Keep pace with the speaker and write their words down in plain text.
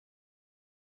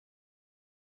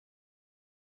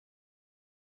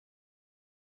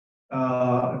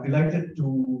Delighted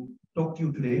to talk to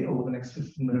you today over the next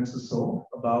 15 minutes or so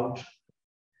about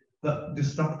the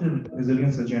disruptive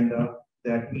resilience agenda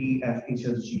that we at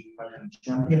HSG are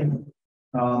championing.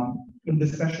 In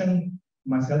this session,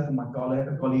 myself and my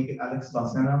colleague Alex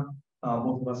Balsana,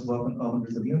 both of us work on urban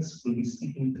resilience. We'll be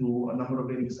speaking to a number of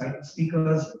very exciting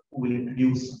speakers who will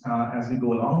introduce as we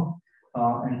go along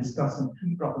and discuss some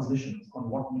key propositions on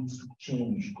what needs to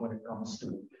change when it comes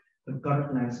to the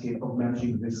current landscape of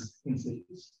managing risk in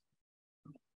cities.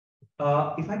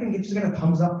 If I can just get a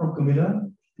thumbs up from Camilla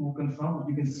to confirm,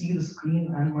 you can see the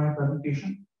screen and my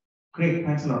presentation. Great,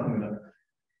 thanks a lot, Camilla.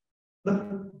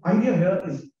 The idea here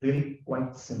is really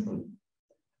quite simple.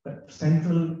 The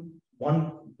central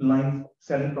one-line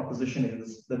selling proposition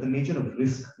is that the nature of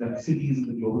risk that cities in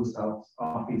the global south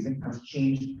are facing has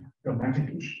changed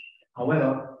dramatically.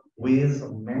 However, ways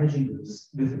of managing this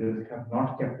risk have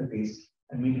not kept the pace,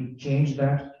 and we need to change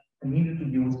that, and we need to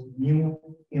use new,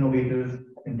 innovative,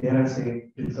 and dare I say,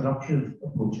 disruptive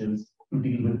approaches to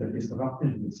deal with the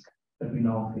disruptive risk that we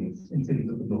now face in cities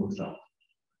of the global south.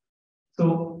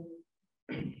 So,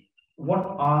 what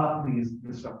are these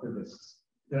disruptive risks?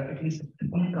 There are at least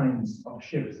three kinds of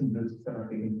shifts in risks that are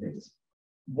taking place.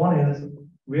 One is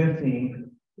we are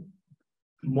seeing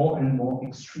more and more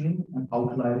extreme and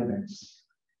outlier events.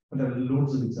 And there are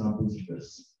loads of examples of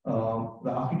this. The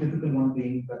archetypical one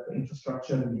being that the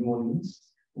infrastructure in New Orleans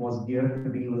was geared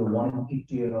to deal with a 1 in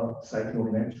 80-year cyclone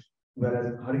event,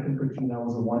 whereas Hurricane Katrina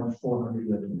was a 1 in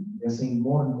 400-year event. We are seeing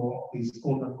more and more of these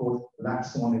quote-unquote black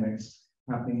swan events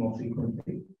happening more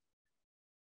frequently.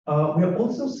 We are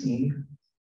also seeing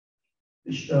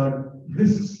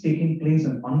risks taking place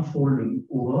and unfolding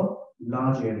over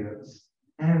large areas.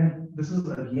 And this is,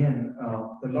 again, there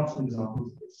are lots of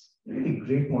examples of this. A really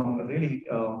great one, a really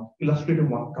illustrative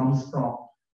one comes from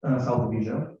South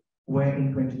Asia, where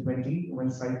in 2020, when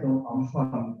Cyclone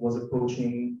Amphan was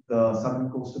approaching the southern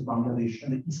coast of Bangladesh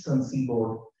and the eastern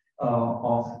seaboard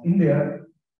of India,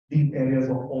 these areas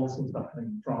were also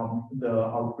suffering from the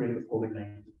outbreak of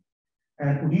COVID-19.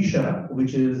 And Odisha,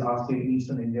 which is our state in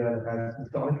eastern India that has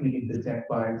historically been beset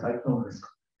by cyclone risk,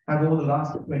 has over the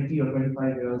last 20 or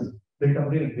 25 years built up a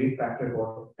really great track record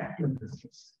of tackling this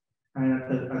risk. And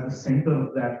at the center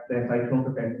of that, their cyclone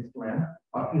preparedness plan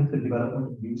is the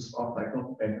development and use of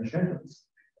cyclone preparedness shelters.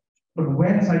 But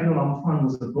when Cyclone Amphan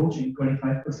was approaching,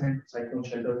 25% of cyclone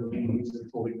shelters were being used as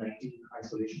COVID-19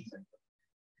 isolation centers.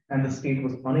 And the state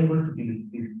was unable to deal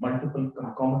with these multiple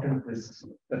concomitant risks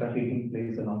that are taking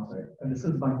place alongside. And this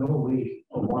is by no way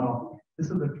a one-off. This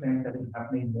is a trend that is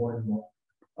happening more and more.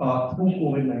 Through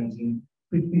COVID-19,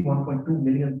 51.2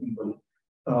 million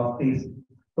people faced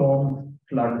storms,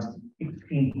 floods,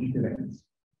 extreme heat events,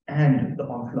 and the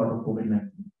onslaught of COVID-19.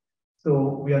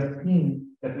 So we are seeing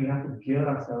that we have to gear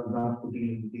ourselves up to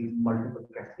deal with these multiple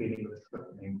cascading risks at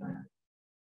the same time.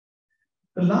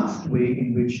 The last way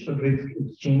in which a risk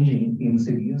is changing in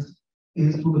cities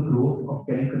is through the growth of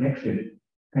teleconnected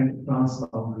and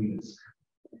transboundary risk.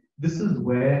 This is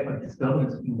where a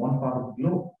disturbance in one part of the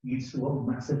globe leads to a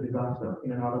massive disaster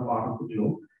in another part of the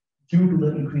globe due to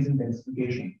the increasing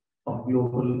densification of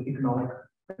global economic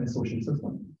and social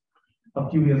systems. A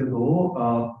few years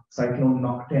ago, Cyclone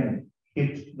Nokten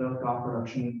hit the car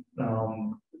production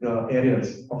the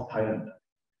areas of Thailand.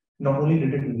 Not only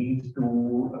did it lead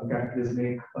to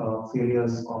cataclysmic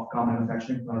failures of car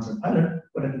manufacturing plants in Thailand,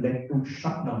 but it led to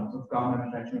shutdowns of car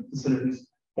manufacturing facilities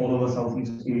all over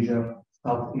Southeast Asia,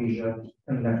 South Asia,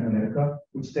 and Latin America,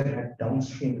 which then had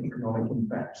downstream economic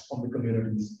impacts on the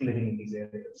communities living in these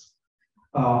areas.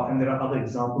 And there are other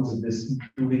examples of this,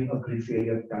 including a grid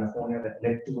failure in California that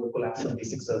led to a collapse of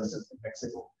basic services in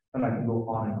Mexico, and I can go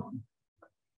on and on.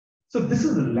 So this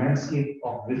is the landscape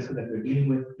of risk that we're dealing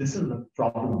with. This is the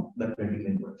problem that we're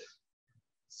dealing with.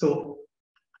 So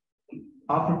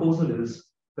our proposal is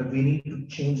that we need to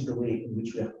change the way in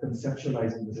which we are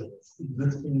conceptualizing resilience.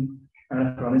 Existing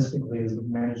anachronistic ways of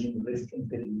managing risk in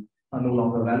cities are no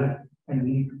longer valid, and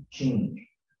we need to change.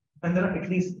 And there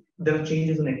are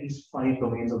changes in at least 5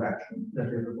 domains of action that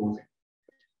we're proposing.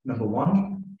 Number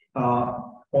one,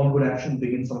 all good action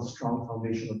begins on a strong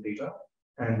foundation of data,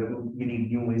 and we need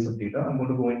new ways of data. I'm going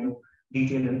to go into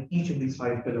detail in each of these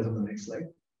 5 pillars on the next slide.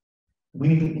 We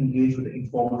need to engage with the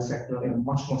informal sector in a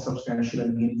much more substantial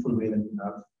and meaningful way than we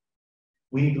have.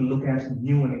 We need to look at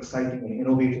new and exciting and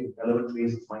innovative, relevant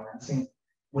ways of financing.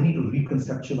 We need to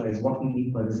reconceptualize what we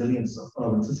mean by resilience of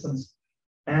urban systems.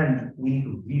 And we need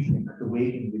to rethink the way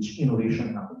in which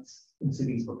innovation happens in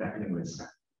cities for tackling risk.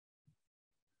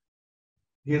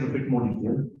 Here's a bit more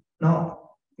detail. Now,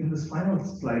 in this final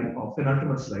slide, or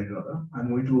penultimate slide rather, I'm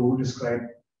going to describe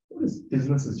what is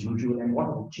business as usual and what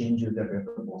are the changes that we're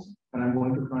proposing. And I'm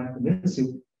going to try and convince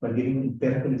you by giving you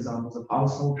empirical examples of how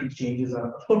some of these changes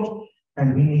are afoot.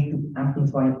 And we need to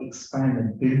amplify, expand,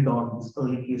 and build on these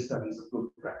early case studies of good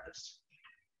practice.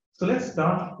 So let's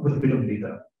start with a bit of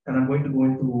data. And I'm going to go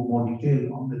into more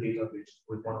detail on the data bit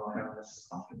with one of our analysts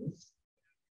after this.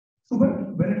 So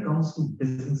when it comes to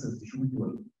business as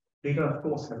usual, data, of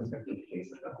course, has a central place.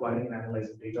 Acquiring and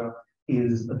analyzing data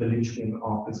is the linchpin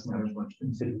of risk management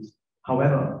in cities.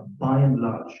 However, by and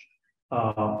large,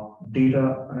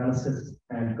 data analysis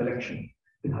and collection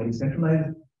is highly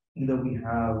centralized. Either we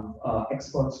have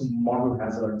experts who model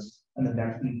hazards and then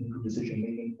that feeds into decision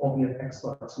making, or we have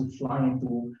experts who fly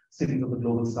into cities of the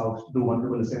global south, do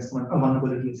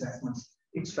vulnerability assessments,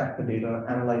 extract the data,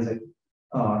 analyze it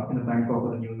in the Bangkok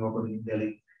or the New York or the New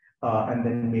Delhi, and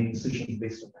then make decisions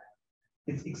based on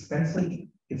that. It's expensive,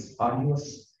 it's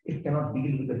arduous, it cannot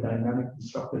deal with the dynamic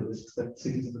disruptive risks that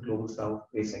cities of the global south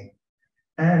facing.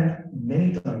 And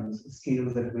many times, the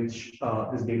scales at which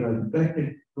this data is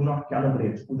collected do not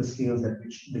calibrate with the scales at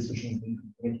which decisions need to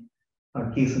be made. A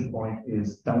case in point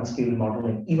is downscale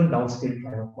modeling, even downscale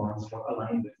kind of models are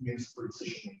aligned with municipal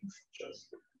decision-making structures.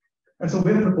 And so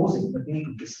we're proposing that we need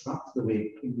to disrupt the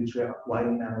way in which we're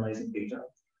acquiring and analyzing data.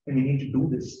 And we need to do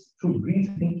this through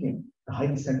rethinking the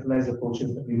highly centralized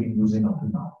approaches that we've been using up to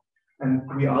now. And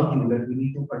we argue that we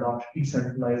need to adopt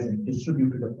decentralized and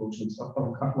distributed approaches of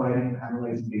acquiring and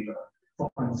analyzing data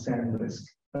for understanding the risk.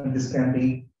 And this can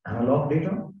be analog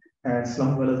data, and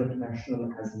Slum Dwellers International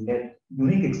has led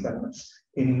unique experiments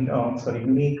in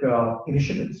unique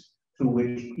initiatives through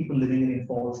which people living in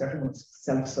informal settlements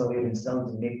self-survey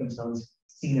themselves and make themselves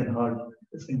seen and heard.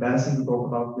 It's embarrassing to talk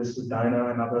about this with Diana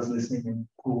and others listening in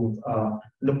who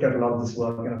looked at a lot of this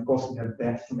work. And of course, we have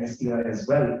Beth from SDI as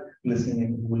well listening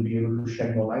in who will be able to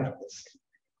shed more light on this.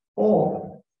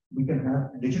 Or we can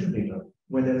have digital data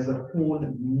where there is a whole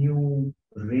new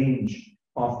range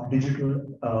of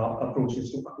digital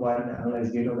approaches to acquire and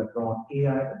analyze data that draw on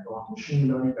AI, that draw on machine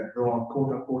learning, that draw on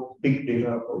quote-unquote big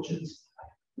data approaches.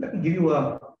 Let me give you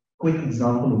a quick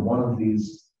example of one of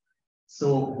these.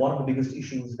 So one of the biggest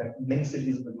issues that many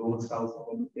cities in the global south are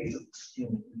going to face is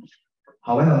extreme heat.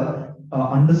 However,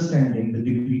 understanding the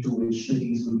degree to which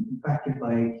cities will be impacted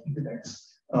by heat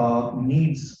events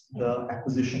needs the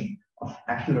acquisition of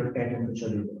accurate air temperature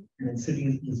data. And in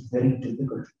cities, it is very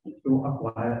difficult to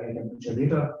acquire air temperature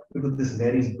data because this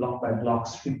varies block by block,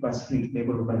 street by street,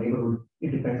 neighborhood by neighborhood.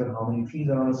 It depends on how many trees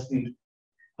are on the street,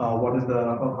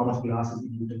 how much glass is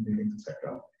used in buildings,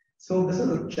 etc. So this is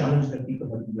a challenge that people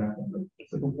have to grapple with.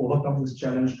 So to overcome this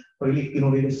challenge, a really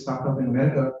innovative startup in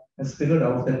America has figured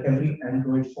out that every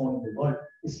Android phone in the world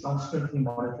is constantly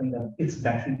monitoring its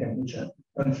battery temperature.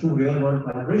 And through real-world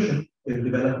calibration, they've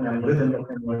developed an algorithm that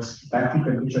converts battery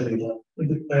temperature data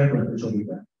into air temperature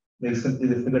data. They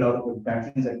figured out that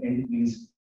batteries at 10 degrees,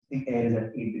 the air is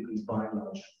at 8 degrees by and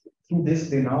large. Through this,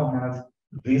 they now have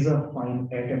razor-fine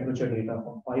air temperature data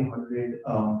from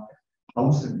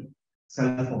 500,000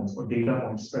 cell phones or data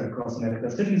points spread across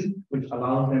America's cities, which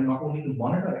allows them not only to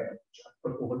monitor air temperature,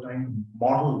 but over time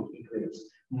model heat waves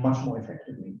much more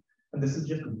effectively. And this is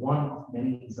just one of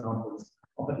many examples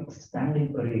of an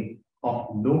expanding array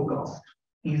of low-cost,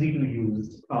 easy to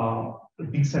use,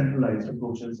 decentralized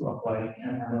approaches to acquiring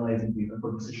and analyzing data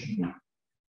for decision making.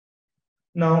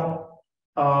 Now,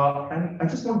 and I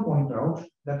just want to point out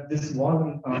that this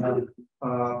was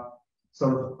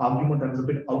sort of argument that was a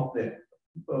bit out there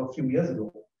a few years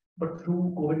ago. But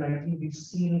through COVID-19, we've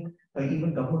seen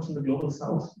even governments in the global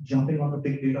south jumping on the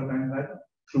big data bandwagon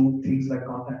through things like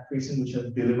contact tracing, which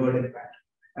have delivered impact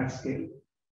at scale.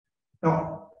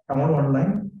 Now, I want to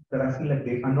underline that I feel like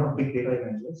I'm not a big data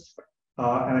evangelist,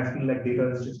 and I feel like data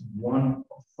is just one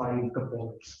of 5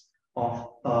 components of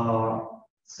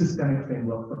systemic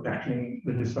framework for tackling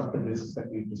the disruptive risks that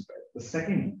we've described. The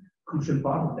second crucial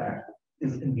part of that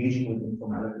is engaging with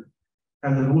informality.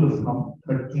 And the rule of thumb,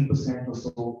 30% or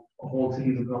so of all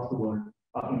cities across the world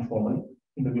are informal.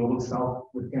 In the global south,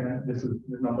 this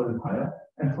number is higher.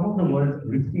 And some of the world's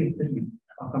riskiest cities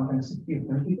are sometimes 60 or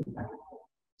 70%.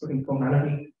 So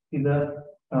informality is a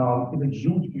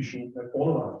huge issue that all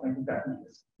of us, and that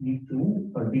need to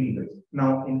deal with.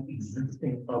 Now, in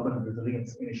existing urban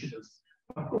resilience initiatives,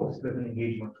 of course, there's an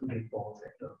engagement with the informal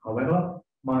sector. However,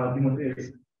 my argument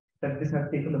is that this has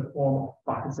taken the form of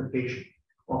participation,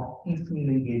 of piecemeal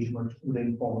engagement with the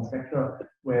informal sector,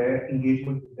 where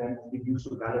engagement with them is used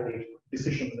to validate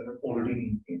decisions that have already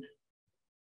been made.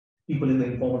 People in the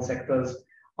informal sectors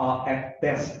are at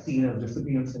best seen as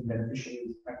recipients and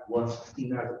beneficiaries, at worst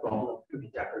seen as a problem to be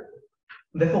tackled.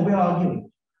 Therefore, we are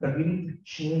arguing that we need to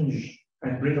change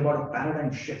and bring about a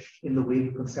paradigm shift in the way we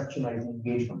conceptualize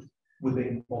engagement with the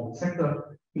informal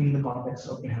sector in the context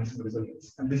of enhancing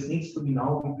resilience. And this needs to be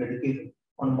now be predicated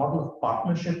on a model of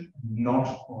partnership, not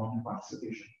on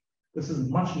participation. This is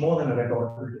much more than a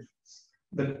rhetorical difference.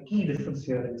 The key difference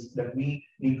here is that we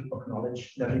need to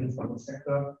acknowledge that the informal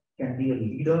sector can be a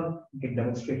leader, can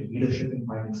demonstrate leadership in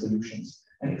finding solutions,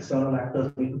 and external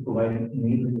actors need to provide an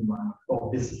enabling environment for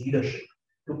this leadership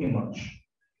to emerge.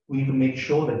 We need to make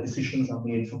sure that decisions are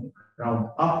made from the ground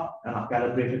up and are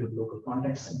calibrated with local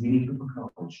context. And we need to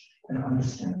acknowledge and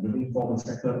understand that the informal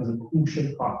sector is a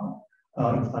crucial partner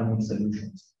in finding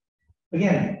solutions.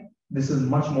 Again, this is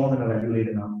much more than a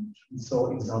regulated argument. We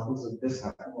saw examples of this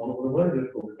happening all over the world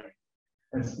during COVID.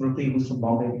 And Smriti, who's from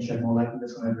Bombay, can shed more light on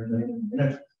this when I bring her in a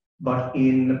minute. But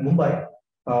in Mumbai,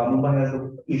 Mumbai has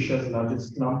Asia's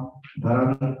largest slum,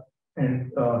 Dharavi,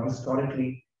 and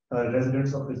historically,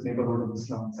 residents of this neighborhood of the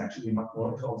slums actually much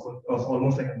more. It was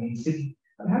almost like a main city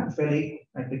and had a fairly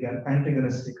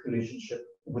antagonistic relationship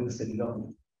with the city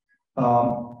government.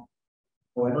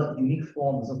 However, unique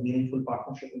forms of meaningful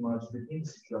partnership emerged between the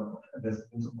city government and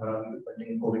residents of Dharavi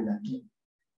depending on COVID-19.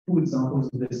 Two examples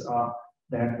of this are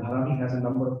that Dharavi has a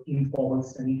number of informal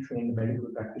semi-trained medical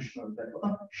practitioners that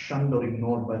were shunned or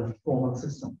ignored by the formal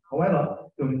system. However,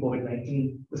 during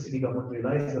COVID-19, the city government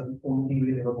realized that the only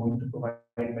way they were going to provide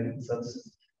medical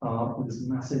services to this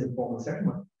massive informal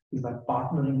segment is by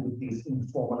partnering with these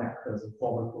informal actors,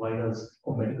 informal providers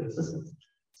of medical assistance.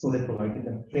 So they provided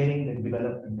them training, they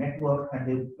developed a network, and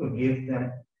they gave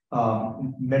them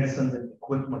medicines and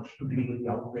equipment to deal with the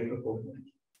outbreak of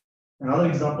COVID-19. Another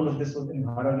example of this in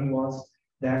Dharavi was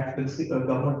that the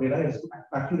government realized to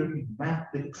accurately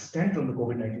map the extent of the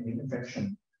COVID-19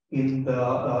 infection in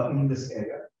this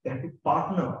area. They had to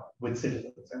partner with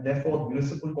citizens, and therefore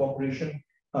municipal corporation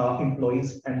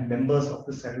employees and members of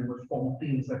the settlement formed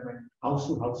teams that went house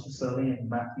to survey and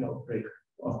map the outbreak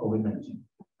of COVID-19.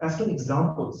 As to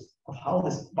examples of how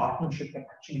this partnership can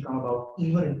actually come about,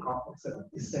 even in contexts that are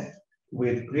beset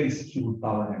with really skewed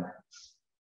power dynamics.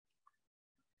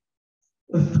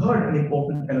 The third and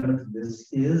important element of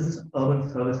this is urban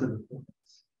services.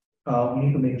 We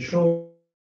need to make sure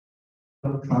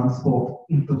transport,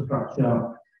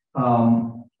 infrastructure,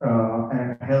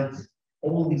 and health,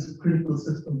 all these critical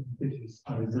systems in cities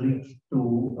are resilient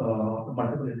to the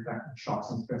multiple interactive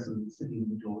shocks and stresses of the city in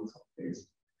the global space.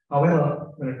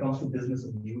 However, when it comes to business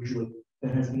as usual,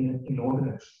 there has been an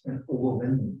inordinate and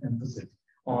overwhelming emphasis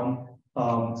on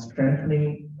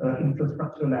strengthening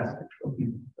infrastructural aspects of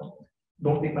people.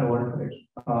 Don't take my word for it.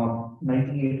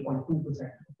 98.2% of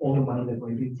all the money that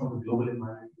went in from the global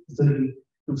environment facility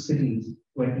to cities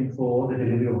went in for the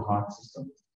delivery of hard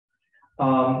systems.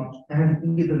 And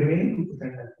the remaining 2%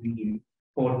 that we need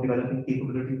for developing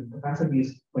capabilities and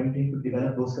capacities went in to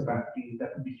develop those capacities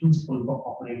that would be useful for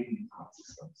operating these hard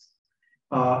systems.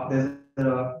 There's a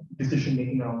decision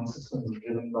making around these systems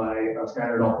driven by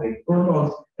standard operating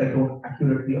protocols that don't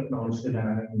accurately acknowledge the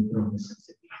dynamic nature of this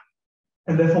city.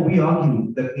 And therefore, we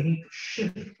argue that we need to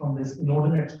shift from this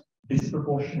inordinate,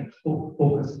 disproportionate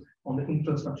focus on the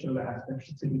infrastructural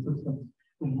aspects of city systems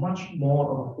to much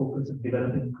more of a focus of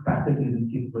developing capacities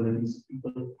and capabilities of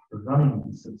people running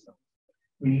these systems.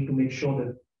 We need to make sure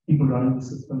that people running these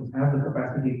systems have the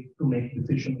capacity to make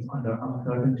decisions under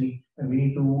uncertainty, and we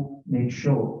need to make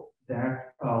sure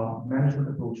that management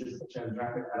approaches such as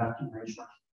rapid adaptive management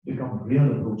become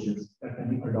real approaches that can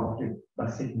be adopted by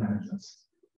city managers.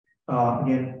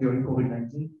 Again, during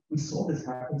COVID-19, we saw this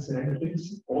happen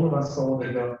serendipitously. All of us saw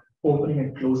that the opening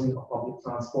and closing of public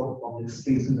transport, public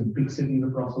spaces in big cities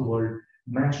across the world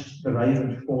matched the rise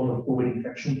and fall of COVID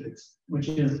infection rates, which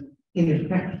is in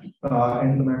effect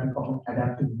emblematic of an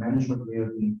adaptive management way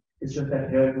of being. It's just that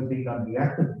here it was being done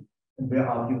reactively, and we're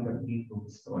arguing that we need to do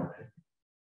this proactively.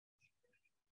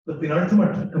 The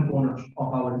penultimate component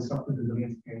of our disruptive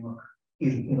resilience framework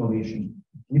is innovation.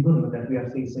 Given that we are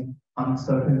facing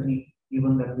uncertainty,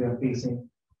 given that we are facing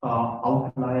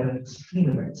outlier and extreme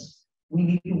events, we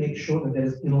need to make sure that there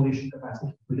is innovation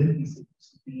capacity within these cities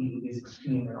to deal with these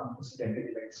extreme and unprecedented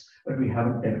events that we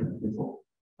haven't dealt with before.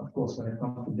 Of course, when it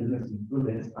comes to business,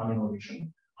 there is some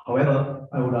innovation. However,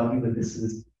 I would argue that this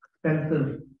is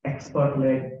expensive,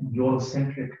 expert-led,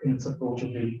 Eurocentric in its approach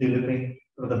of delivering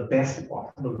the best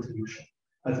possible solution,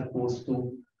 as opposed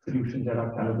to solutions that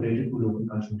are calibrated to local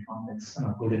cultural contexts and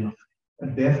are good enough.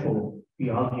 And therefore, we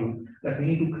argue that we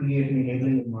need to create an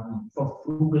enabling environment for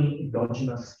frugal,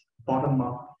 endogenous,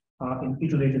 bottom-up,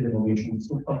 iterative innovations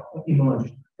to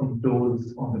emerge from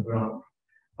those on the ground.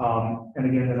 And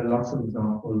again, there are lots of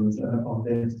examples of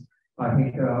this. I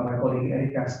think my colleague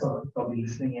Eric Casper is probably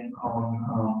listening in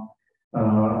on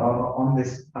on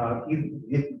this.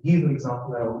 He's an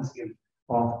example I always give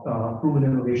of proven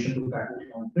innovation to tackle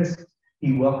economic risk.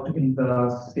 He worked in the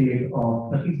state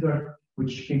of Chhattisgarh,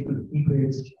 which faced with heat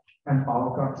waves and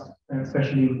power cuts, and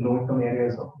especially in low-income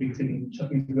areas of big city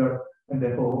Chhattisgarh. And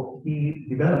therefore, he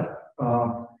developed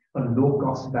a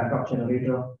low-cost backup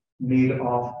generator made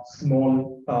of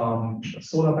small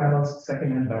solar panels,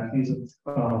 second-hand batteries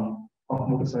of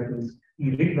motorcycles.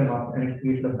 He rigged them up and it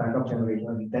created a backup generator,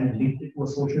 and then linked it to a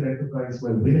social enterprise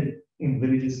where women in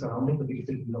villages surrounding the big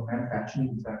cities are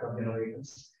manufacturing these backup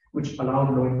generators, which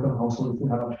allowed low-income households to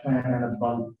have a fan and a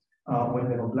bulb when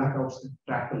there were blackouts to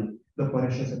tackle the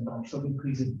pernicious impacts of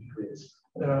increasing heat waves.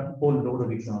 There are a whole load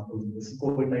of examples in this.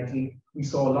 COVID-19, we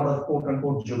saw a lot of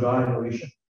quote-unquote jugaad innovation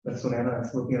that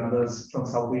Sunana, Smriti, and others from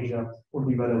South Asia would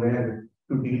be well aware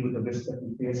to deal with the risks that we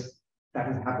face. That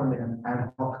has happened in an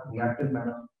ad hoc, reactive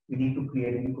manner. We need to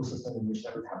create an ecosystem in which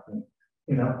that is happening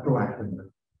in a proactive manner.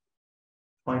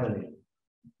 Finally,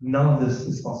 none of this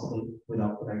is possible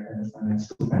without the right kind of finance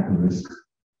to tackle risk.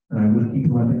 And I will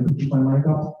keep my mic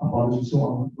up. Apologies to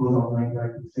all those online that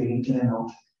are fading in and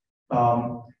out.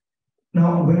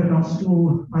 Now, when it comes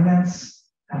to finance,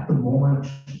 at the moment,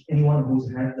 anyone who's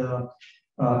had the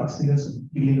experience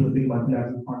of dealing with a big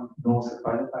multilateral fund knows that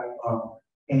by the time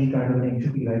any kind of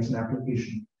entity writes an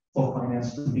application for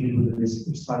finance to deal with the risk,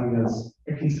 it's 5 years,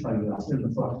 at least 5 years, till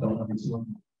the first dollar is one.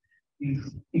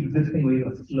 These existing ways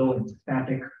of flow and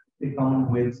static, they come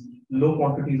with low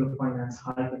quantities of finance,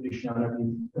 high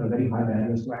conditionality, very high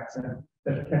barriers to access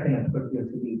that tech and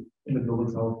expertise in the global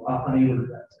south are unable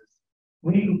to access.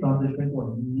 We need to transition to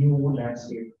a new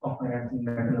landscape of financing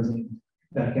mechanisms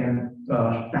that can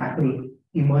tackle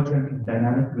emergent and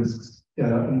dynamic risks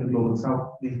in the global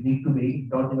south. These need to be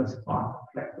endogenous, fast,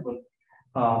 flexible,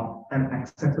 and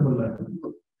accessible to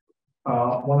people.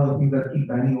 One of the things that I keep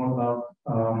banging on about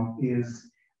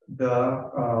is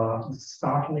the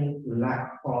startling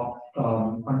lack of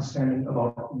understanding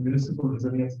about municipal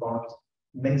resilience bonds.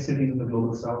 Many cities in the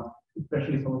global south,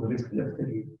 especially some of the riskier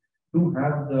cities, do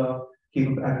have the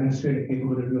administrative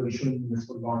capability of issuing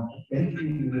municipal bonds. Very few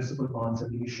municipal bonds have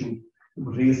been issued to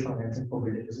raise financing for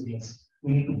building resilience.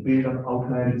 We need to build on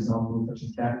outlier examples such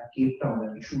as that Cape Town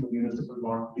that issued a municipal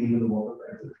bond to deal with the water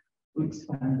crisis to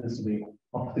expand this way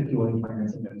of securing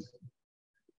financing.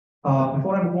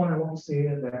 Before I move on, I want to say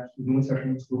that the Human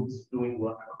Settlements Group is doing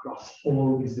work across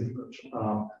all these different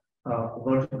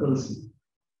verticals.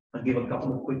 I'll give a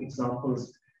couple of quick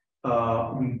examples.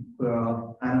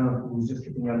 Anna, who's just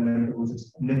getting young member, who's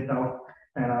just nipped out,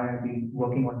 and I have been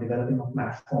working on developing a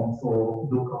platform for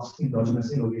low-cost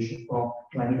endogenous innovation for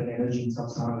climate and energy in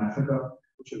sub-Saharan Africa,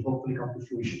 which will hopefully come to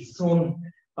fruition soon,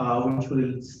 which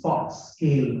will spot,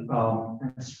 scale,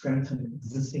 and strengthen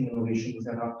existing innovations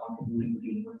that are contributing to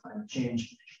dealing with climate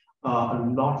change. A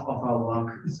lot of our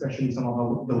work, especially some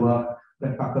of the work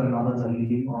that Tucker and others are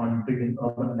leading on building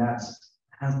urban labs,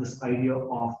 has this idea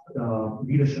of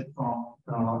leadership from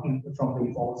the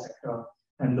informal sector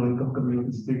and low-income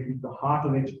communities built into the heart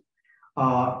of it.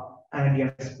 And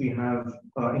yes, we have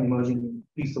an emerging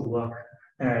piece of work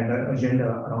and agenda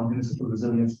around municipal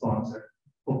resilience bonds that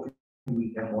hopefully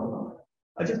we have more about.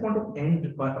 I just want to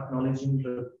end by acknowledging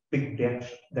the big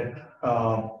debt that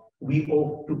we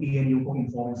owe to ENU for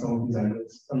informing some of these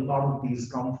ideas. A lot of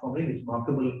these come from really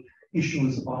remarkable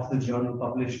issues of the journal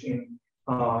published in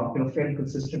fairly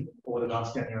consistent over the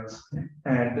last 10 years.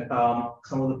 And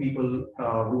some of the people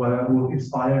who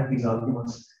inspired these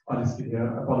arguments are listed here.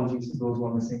 Apologies to those who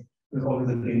are missing. There's always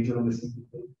a danger of missing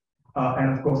people.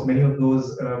 And of course, many of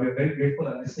those we're very grateful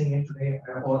are listening in today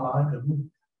or are in the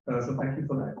room. So thank you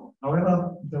for that.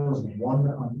 However, there was one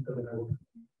article that I would.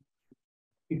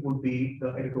 It would be the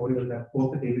editorial that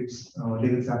both the David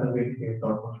Satterthwaite and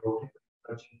Dortmund wrote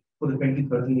for the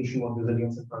 2013 issue on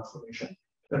resilience and transformation.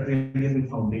 That really has been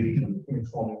foundational in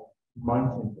informing my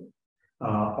thinking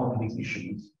on these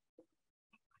issues.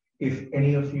 If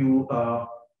any of you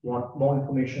want more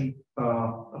information,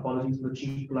 apologies for the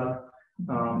cheap plug.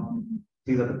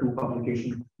 These are the two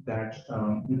publications that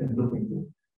you can look into.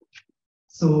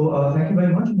 So thank you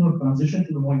very much. We'll transition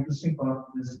to the more interesting part of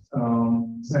this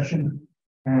session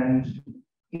and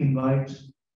invite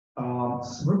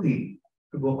Smriti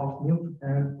to go off mute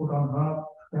and put on her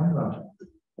camera.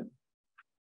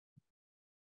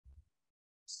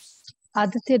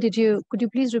 Aditya, could you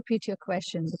please repeat your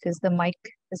question because the mic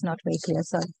is not very clear,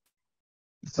 sorry.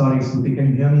 Sorry, Smriti, can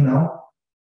you hear me now?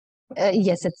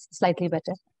 Yes, it's slightly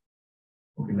better.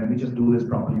 Okay, let me just do this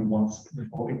properly once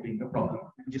before it being a problem.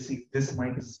 Let me just see if this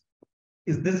mic is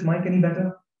this mic any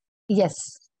better? Yes,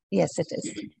 yes, it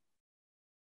is.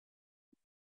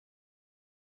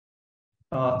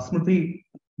 Smriti,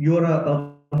 You're a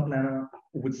urban planner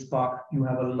with Spark. You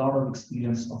have a lot of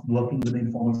experience of working with the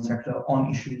informal sector on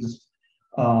issues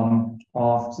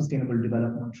of sustainable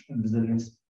development and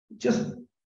resilience. Just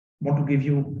want to give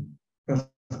you a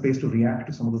space to react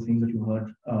to some of the things that you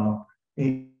heard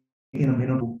in a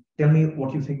minute. Tell me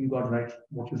what you think you got right,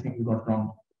 what you think you got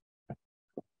wrong.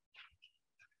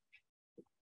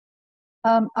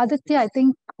 Aditya, I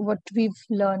think what we've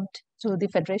learned through the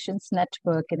Federations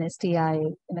Network and STI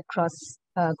and across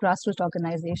grassroots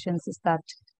organizations is that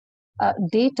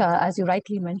data, as you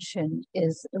rightly mentioned,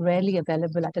 is rarely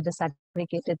available at a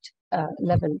disaggregated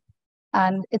level.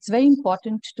 And it's very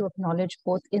important to acknowledge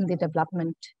both in the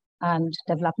development and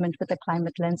development with a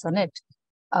climate lens on it.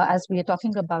 As we are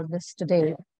talking about this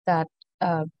today, that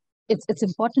it's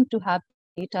important to have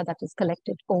data that is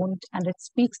collected, owned, and it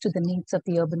speaks to the needs of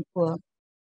the urban poor.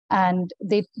 And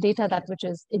data that which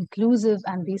is inclusive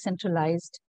and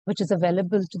decentralized, which is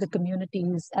available to the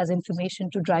communities as information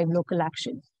to drive local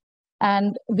action.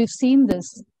 And we've seen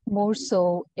this more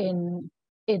so in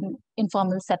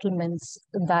informal settlements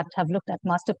that have looked at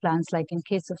master plans, like in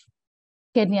case of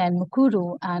Kenya and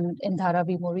Mukuru, and in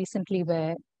Dharavi more recently,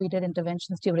 where we did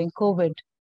interventions during COVID,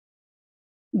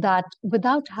 that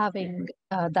without having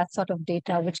that sort of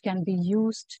data, which can be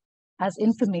used as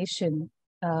information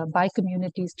by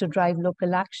communities to drive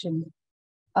local action,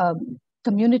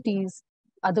 communities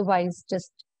otherwise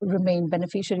just remain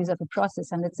beneficiaries of the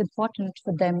process. And it's important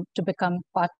for them to become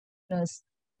partners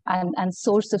and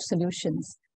source of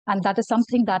solutions. And that is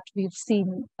something that we've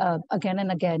seen again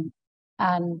and again.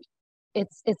 And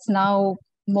it's now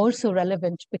more so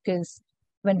relevant because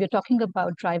when we're talking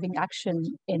about driving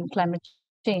action in climate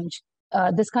change,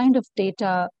 this kind of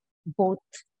data, both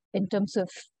in terms of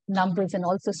numbers and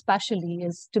also spatially,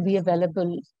 is to be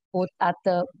available both at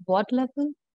the ward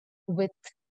level with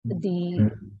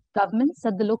the governments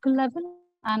at the local level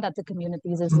and at the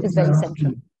communities is very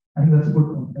central. I think that's a good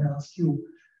one. Can I ask you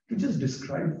to just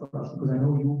describe for us, because I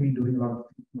know you've been doing a lot of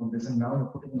thinking on this and now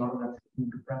you're putting a lot of that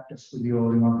into practice with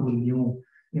your remarkable new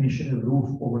initiative,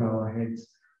 Roof Over Our Heads.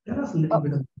 Tell us a little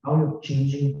bit of how you're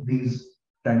changing these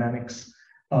dynamics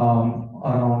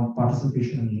around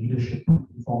participation and leadership in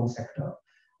the informal sector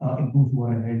in Roof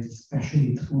Over Our Heads,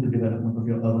 especially through the development of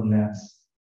your urban labs.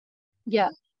 Yeah.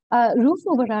 Roof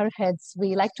Over Our Heads,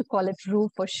 we like to call it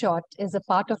ROOF for short, is a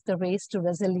part of the Race to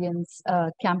Resilience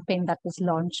campaign that was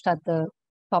launched at the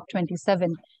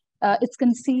COP27. It's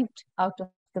conceived out of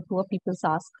the Poor People's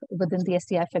Ask within the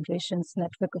STI Federation's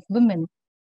network of women.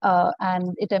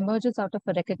 And it emerges out of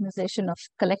a recognition of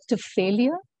collective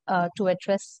failure to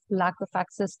address lack of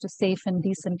access to safe and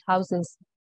decent houses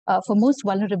for most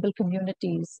vulnerable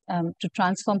communities, to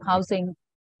transform housing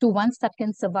to ones that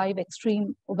can survive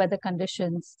extreme weather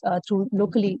conditions through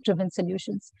locally driven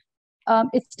solutions.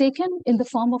 It's taken in the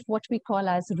form of what we call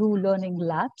as RU Learning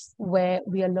Labs, where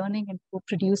we are learning and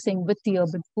co-producing with the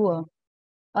urban poor.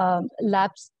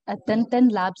 Labs, 10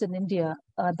 labs in India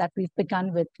that we've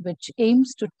begun with, which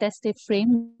aims to test a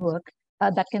framework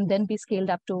that can then be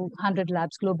scaled up to 100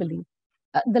 labs globally.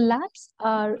 The labs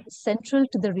are central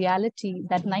to the reality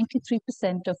that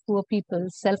 93% of poor people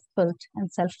self-built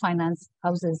and self-finance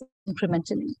houses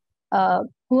incrementally.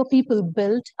 Poor people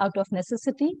build out of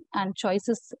necessity and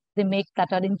choices they make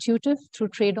that are intuitive through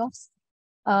trade-offs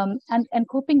and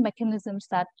coping mechanisms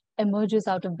that emerges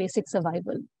out of basic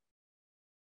survival.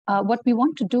 What we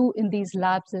want to do in these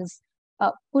labs is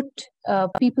put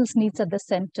people's needs at the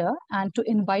center and to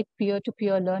invite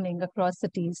peer-to-peer learning across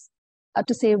cities.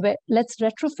 To say, let's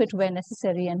retrofit where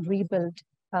necessary and rebuild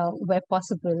where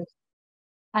possible.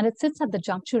 And it sits at the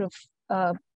juncture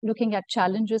of looking at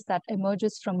challenges that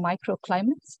emerges from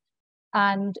microclimates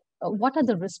and what are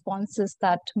the responses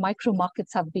that micro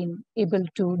markets have been able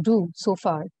to do so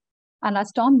far. And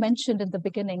as Tom mentioned in the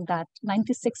beginning, that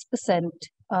 96%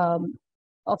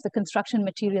 of the construction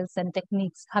materials and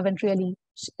techniques haven't really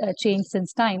changed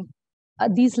since time.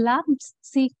 These labs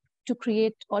seek to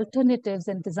create alternatives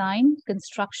in design,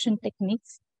 construction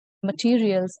techniques,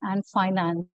 materials, and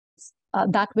finance,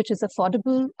 that which is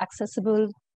affordable, accessible,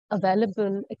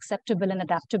 available, acceptable, and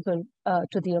adaptable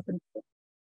to the urban poor.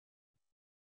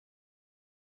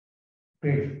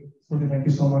 Great. Smriti, thank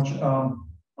you so much.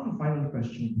 One final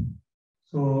question.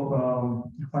 So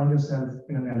you find yourself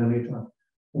in an elevator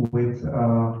with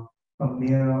a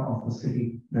mayor of a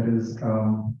city that is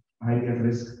highly at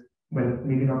risk. Well,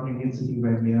 maybe not an Indian city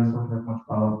where mayors don't have much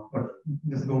power, but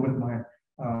just go with my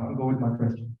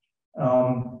question.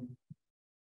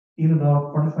 In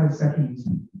about 45 seconds,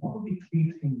 what would be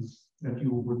 3 things that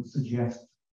you would suggest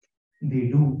they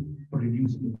do for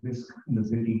reducing risk in the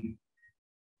city?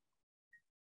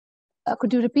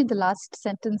 Could you repeat the last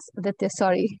sentence, Aditya?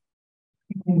 Sorry.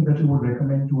 Anything that you would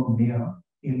recommend to a mayor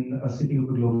in a city of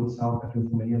the global south that you're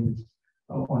familiar with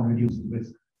on reducing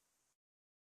risk?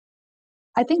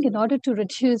 I think in order to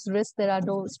reduce risk, there are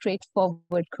no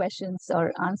straightforward questions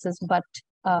or answers, but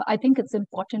I think it's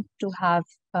important to have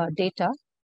data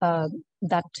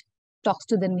that talks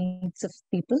to the needs of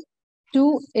people.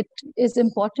 Two, it is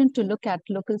important to look at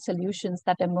local solutions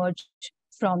that emerge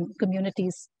from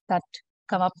communities that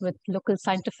come up with local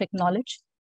scientific knowledge.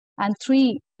 And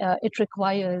three, it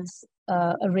requires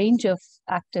a range of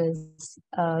actors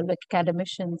like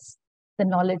academicians, the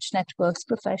knowledge networks,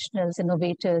 professionals,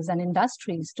 innovators, and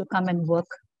industries to come and work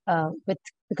with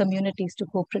the communities to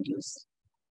co-produce.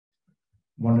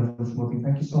 Wonderful, Smriti.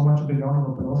 Thank you so much. A big round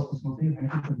of applause for Smriti.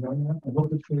 Thank you for joining us. I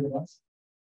hope you stay with us.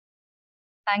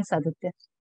 Thanks, Aditya.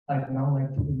 I'd now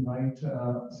like to invite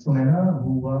Sunena,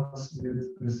 who works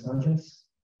with researchers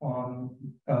on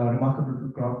a remarkable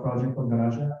project for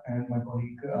Garaja, and my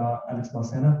colleague Alex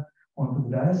Balsena onto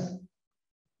the dais.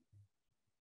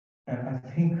 And I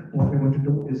think what we're going to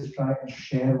do is try and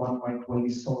share one mic while we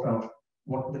sort out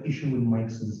what the issue with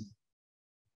mics is.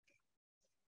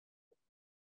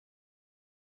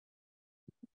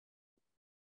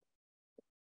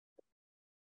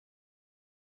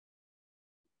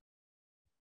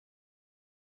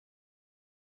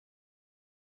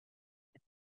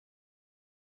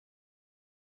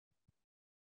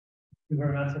 Thank you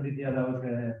very much, Aditya. That was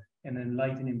an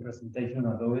enlightening presentation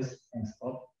as always. Thanks a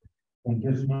lot. Thank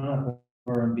you, Sumana,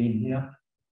 for being here.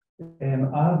 I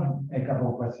have a couple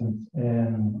of questions,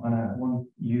 and I want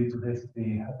you to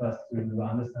basically help us to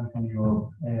understand from your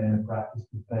practice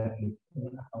perspective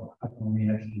how can we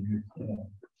actually use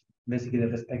basically the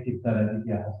perspective that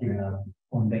Aditya has given us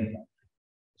on data.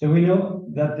 So we know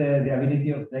that the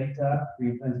ability of data to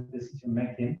influence decision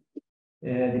making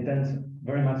depends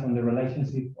very much on the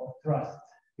relationship of trust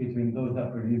between those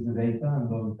that produce the data and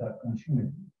those that consume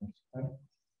it. Right?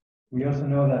 We also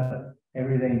know that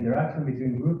everyday interaction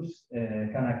between groups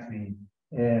can actually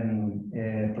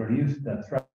produce that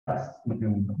trust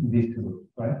between these two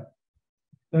groups, right?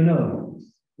 So in other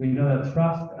words, we know that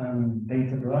trust and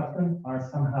data production are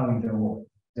somehow interwoven.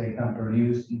 They can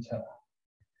produce each other.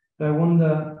 So I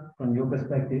wonder, from your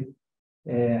perspective,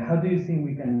 how do you think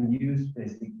we can use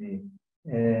basically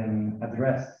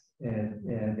address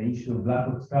the issue of lack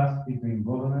of trust between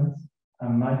governments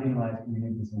and marginalized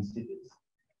communities and cities?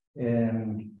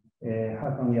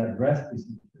 How can we address these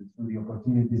issues through the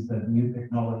opportunities that new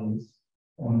technologies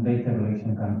on data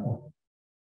relation can offer?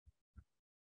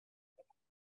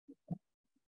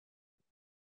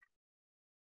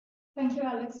 Thank you,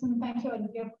 Alex, and thank you,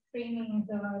 Aditya, for framing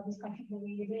the discussion the way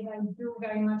you did. I do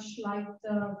very much like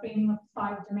the framing of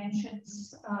 5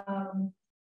 dimensions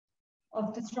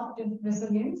of disruptive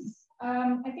resilience.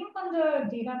 I think on the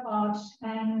data part,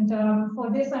 and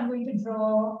for this, I'm going to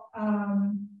draw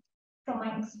from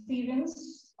my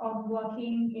experience of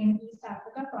working in East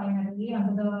Africa, primarily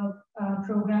under the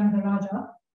program Garaja.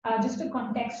 Just to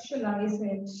contextualize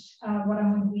it, what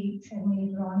I'm going to be sharing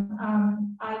later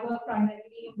on. I work primarily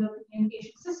in the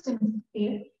communication systems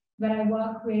field, where I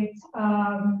work with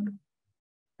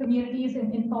communities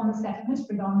in informal settlements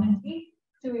predominantly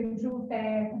to improve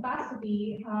their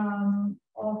capacity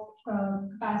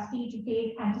capacity to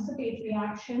take anticipatory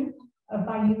action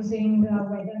by using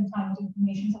weather and climate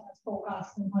information such as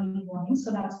forecasts and early warnings.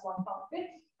 So that's one part of it.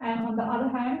 And on the other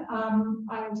hand,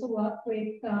 I also work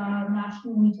with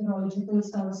national meteorological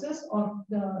services of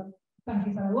the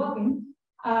countries that I work in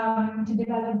to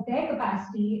develop their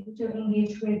capacity to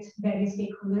engage with various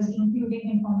stakeholders, including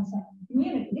informal settlement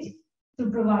communities, to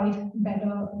provide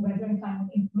better weather and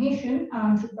climate information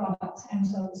through products and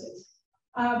services.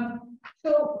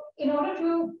 So in order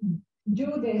to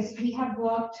do this, we have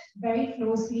worked very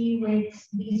closely with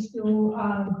these 2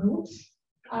 groups,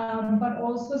 but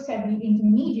also several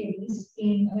intermediaries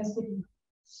in a city.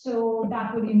 So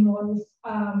that would involve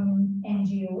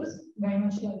NGOs, very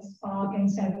much like Spark and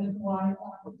several who are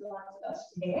on the line with us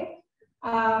today.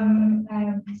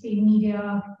 Say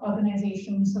media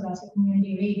organizations, so that's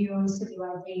community radios,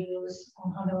 citywide radios,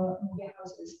 and other media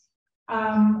houses.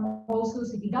 Also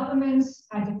city governments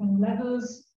at different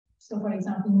levels. So for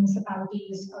example,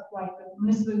 municipalities are quite,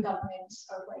 municipal governments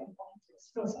are quite important to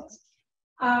this process.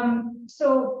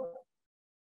 So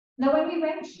now when we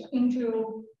went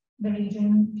into the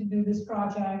region to do this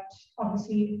project,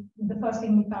 obviously the first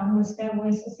thing we found was there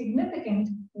was a significant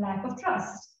lack of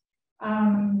trust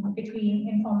between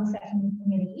informal settlement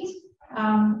communities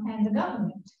and the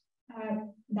government.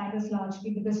 That is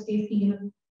largely because they feel,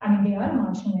 I mean, they are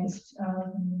marginalized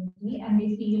community, and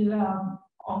they feel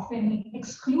often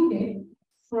excluded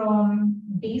from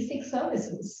basic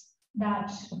services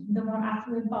that the more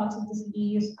affluent parts of the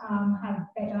cities have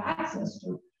better access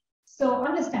to. So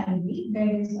understandably,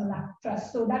 there is a lack of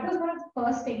trust. So that was one of the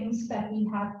first things that we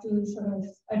had to sort of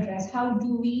address. How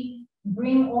do we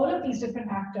bring all of these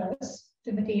different actors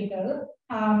to the table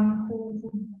who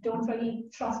don't really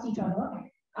trust each other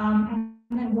and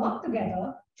then work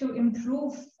together to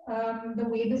improve the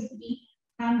way the city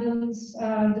handles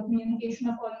the communication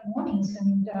of early warnings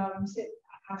and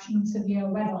action of severe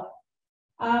weather.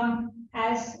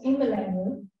 As in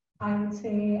millennial, I would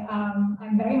say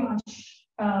I'm very much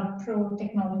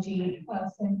pro-technology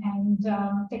person,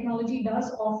 and technology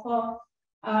does offer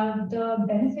the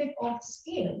benefit of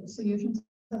scale, solutions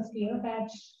of scale that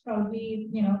probably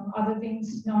other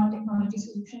things, non-technology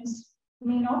solutions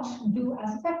may not do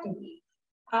as effectively.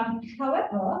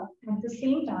 However, at the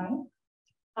same time,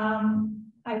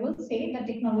 I will say that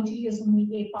technology is only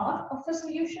a part of the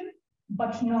solution,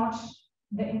 but not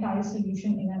the entire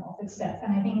solution in and of itself.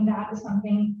 And I think that is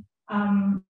something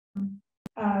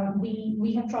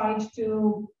we have tried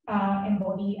to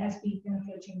embody as we've been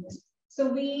approaching this. So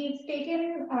we've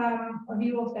taken a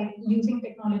view of like using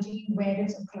technology where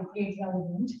it's appropriate,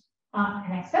 relevant,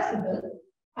 and accessible,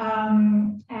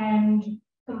 and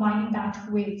combining that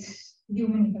with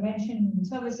human intervention in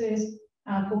services,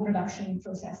 co-production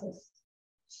processes.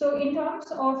 So in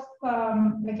terms of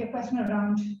like a question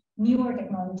around newer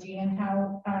technology and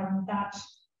how that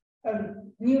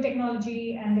new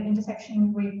technology and the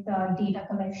intersection with data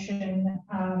collection,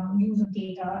 use of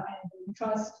data and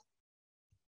trust,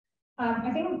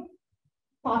 I think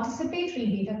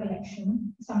participatory data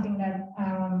collection, something that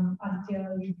Aditya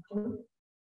alluded to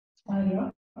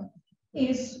earlier,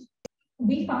 is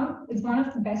we found it's one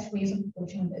of the best ways of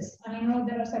approaching this. And I know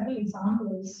there are several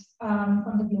examples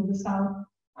from the Global South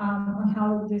on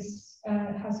how this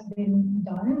has been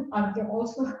done. Aditya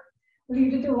also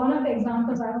alluded to one of the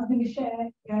examples I was going to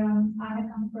share. I had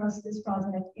come across this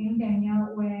project in Kenya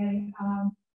where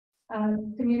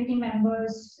community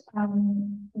members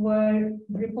were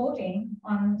reporting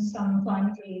on some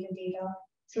climate-related data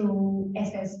through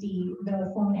SSD,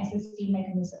 the phone SSD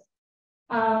mechanism.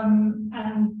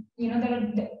 And there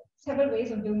are several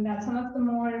ways of doing that. Some of the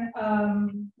more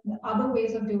other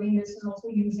ways of doing this is also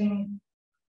using.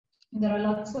 There are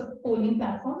lots of polling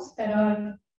platforms that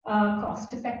are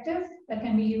cost-effective that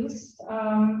can be used.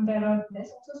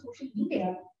 There's also social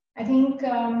media. I think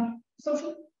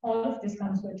all of this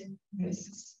comes with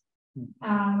risks,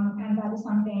 and that is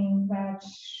something that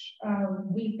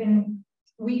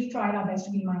we've tried our best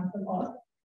to be mindful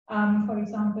of. For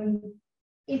example,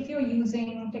 if you're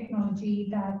using technology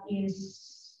that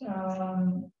is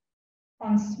on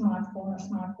smartphone or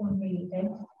smartphone related,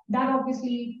 that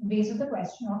obviously raises the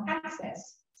question of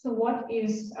access. So what are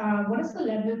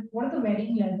the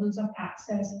varying levels of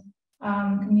access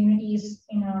communities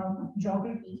in a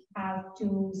geography have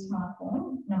to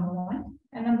smartphone, number one,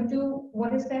 and number two,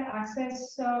 what is their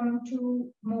access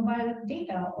to mobile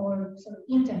data or sort of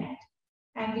internet?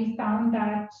 And we found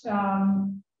that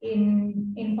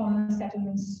in informal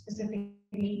settlements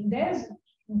specifically,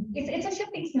 it's a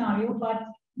shifting scenario, but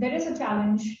there is a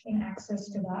challenge in access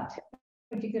to that,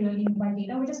 particularly mobile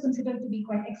data, which is considered to be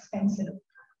quite expensive.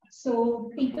 So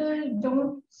people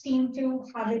don't seem to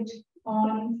have it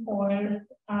on for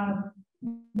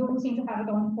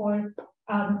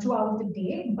throughout the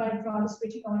day, but rather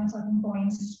switch it on at certain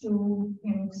points to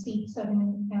seek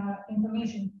certain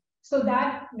information. So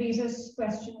that raises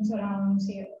questions around,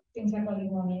 say, things like early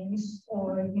warnings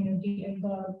or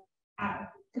the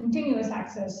continuous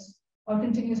access or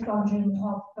continuous provision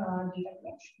of data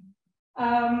collection.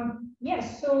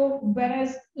 Yes, so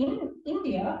whereas in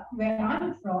India, where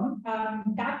I'm from,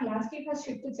 that landscape has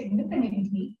shifted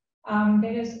significantly.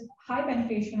 There is high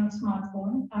penetration of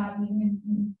smartphone,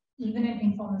 even in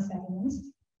informal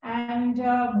settlements, and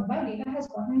mobile data has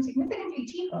gotten significantly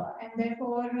cheaper, and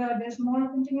therefore there's more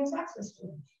continuous access to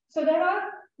it. So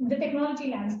the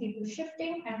technology landscape is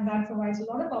shifting, and that provides a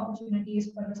lot of opportunities,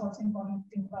 but it's also important to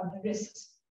think about the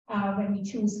risks when we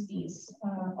choose these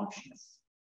options.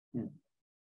 Yeah.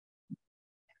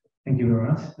 Thank you very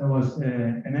much. That was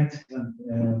an excellent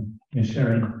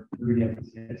sharing. Really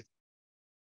appreciate it.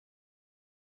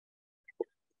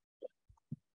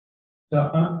 So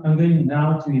I'm going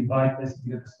now to invite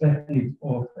the perspective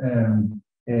of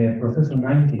Professor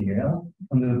Nightingale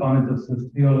from the Department of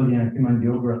Sociology and Human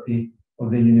Geography of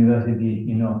the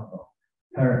University in Oslo.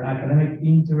 Her academic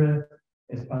interests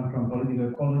span from political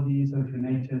ecology, social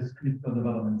natures, critical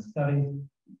development studies,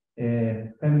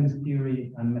 feminist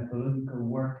theory, and methodological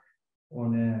work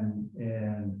on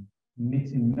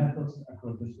mixing methods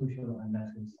across the social and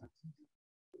natural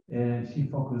sciences. She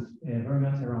focused very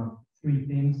much around three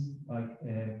themes like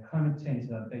climate change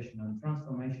adaptation and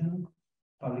transformation,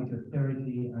 public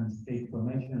authority and state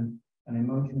formation, and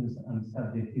emotions and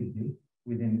subjectivity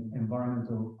within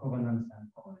environmental governance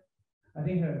and policy. I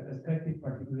think her perspective,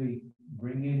 particularly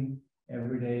bringing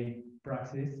everyday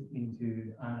praxis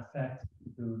into an effect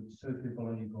to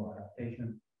socio-ecological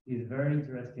adaptation, is very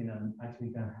interesting and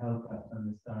actually can help us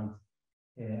understand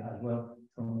as well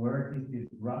from where this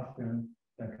disruption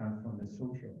that comes from the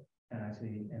social can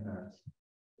actually emerge.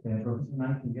 Professor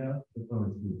Nightingale, the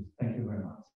floor is yours. Thank you very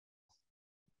much.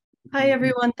 Hi,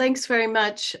 everyone. Thanks very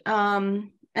much.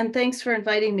 And thanks for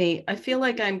inviting me. I feel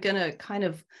like I'm going to kind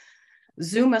of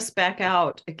zoom us back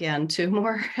out again to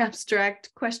more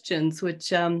abstract questions,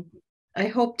 which I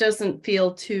hope doesn't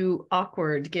feel too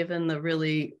awkward given the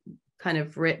really kind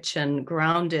of rich and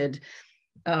grounded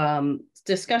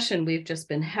discussion we've just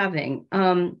been having.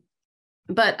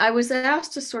 But I was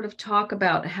asked to sort of talk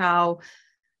about how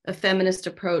a feminist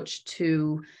approach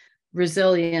to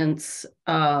resilience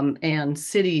and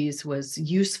cities was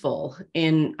useful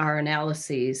in our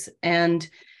analyses. And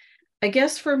I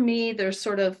guess for me, there's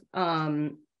sort of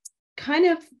kind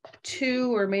of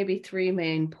two or maybe three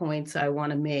main points I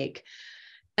want to make.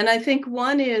 And I think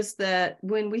one is that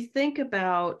when we think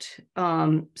about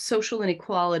social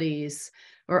inequalities,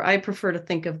 or I prefer to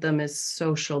think of them as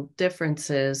social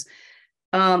differences,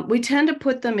 we tend to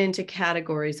put them into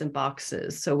categories and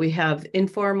boxes. So we have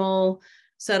informal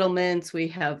settlements, we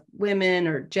have women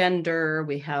or gender,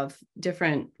 we have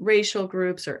different racial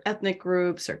groups or ethnic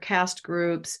groups or caste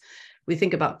groups. We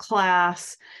think about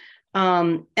class.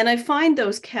 And I find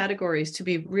those categories to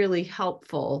be really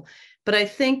helpful. But I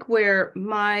think where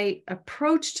my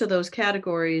approach to those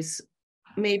categories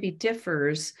maybe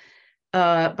differs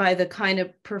by the kind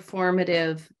of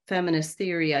performative feminist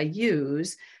theory I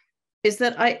use is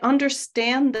that I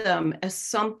understand them as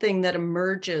something that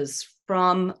emerges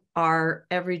from our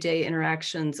everyday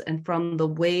interactions and from the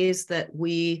ways that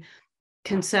we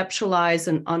conceptualize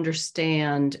and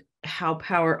understand how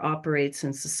power operates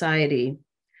in society.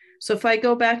 So if I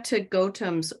go back to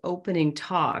Gautam's opening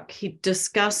talk, he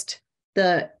discussed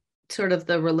the sort of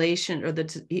the relation, or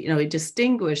he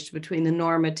distinguished between the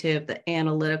normative, the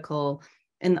analytical,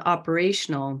 and the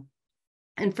operational.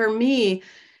 And for me,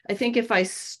 I think if I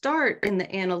start in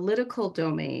the analytical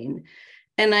domain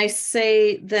and I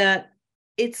say that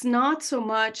it's not so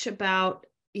much about,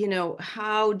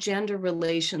 how gender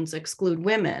relations exclude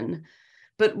women,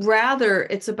 but rather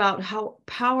it's about how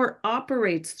power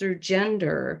operates through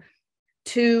gender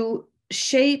to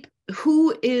shape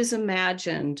who is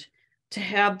imagined to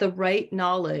have the right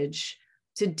knowledge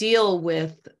to deal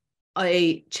with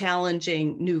a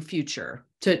challenging new future,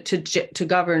 to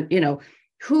govern,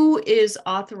 who is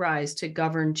authorized to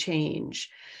govern change.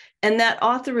 And that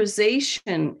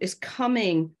authorization is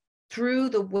coming through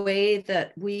the way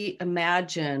that we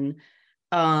imagine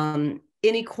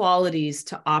inequalities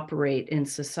to operate in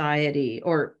society,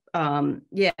 or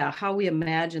how we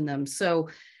imagine them. So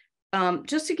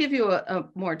just to give you a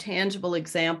more tangible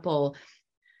example,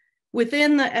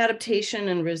 within the adaptation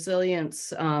and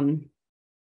resilience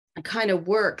kind of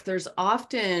work, there's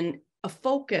often a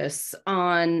focus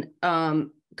on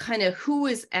kind of who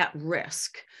is at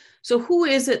risk. So who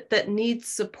is it that needs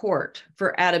support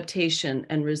for adaptation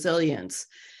and resilience?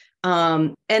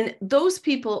 And those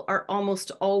people are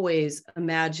almost always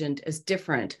imagined as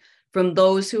different from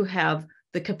those who have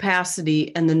the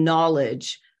capacity and the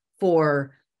knowledge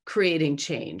for creating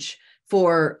change,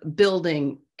 for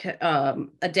building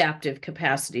adaptive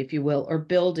capacity, if you will, or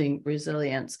building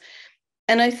resilience.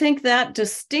 And I think that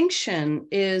distinction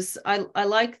is, I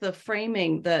like the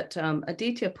framing that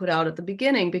Aditya put out at the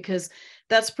beginning, because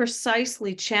that's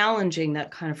precisely challenging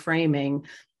that kind of framing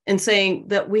and saying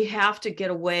that we have to get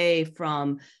away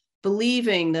from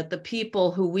believing that the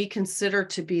people who we consider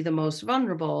to be the most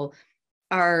vulnerable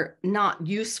are not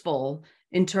useful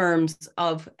in terms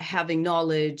of having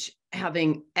knowledge,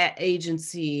 having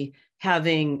agency,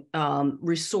 having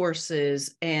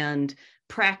resources and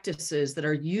practices that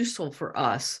are useful for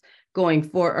us going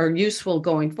forward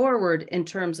in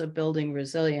terms of building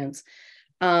resilience.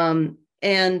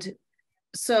 And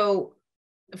so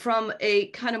from a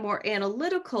kind of more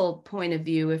analytical point of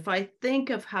view, if I think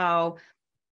of how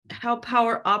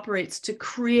power operates to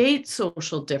create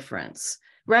social difference,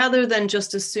 rather than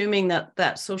just assuming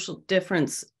that social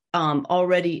difference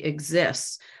already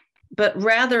exists, but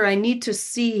rather I need to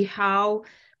see how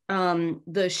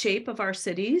the shape of our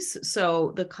cities,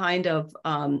 so the kind of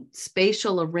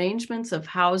spatial arrangements of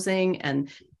housing and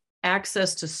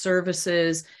access to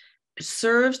services,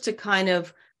 serves to kind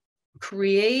of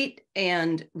create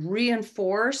and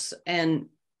reinforce and,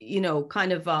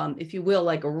 kind of, if you will,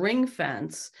 like a ring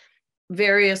fence,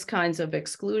 various kinds of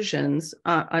exclusions.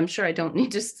 I'm sure I don't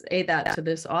need to say that to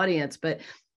this audience, but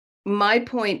my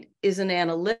point is an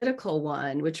analytical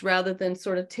one, which rather than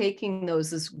sort of taking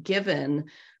those as given,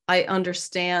 I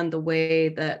understand the way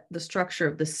that the structure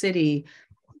of the city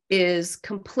is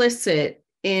complicit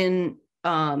in,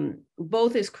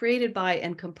 both is created by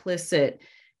and complicit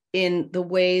in the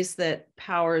ways that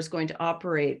power is going to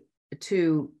operate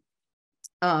to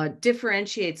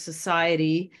differentiate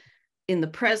society in the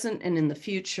present and in the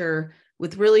future,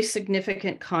 with really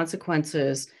significant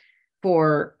consequences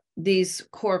for these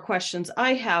core questions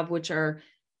I have, which are,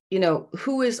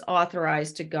 who is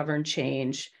authorized to govern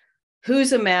change?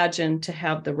 Who's imagined to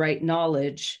have the right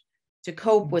knowledge to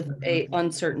cope with an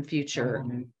uncertain future?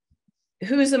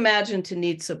 Who's imagined to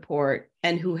need support,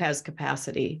 and who has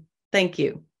capacity? Thank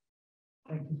you.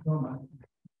 Thank you so much.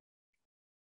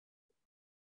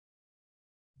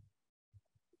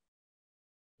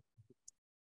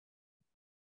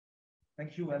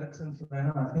 Thank you, Alex and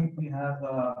Savannah. I think we have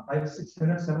 5, 6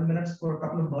 minutes, 7 minutes for a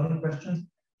couple of burning questions,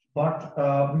 but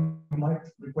we might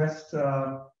request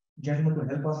gentlemen to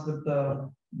help us with the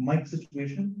mic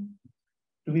situation.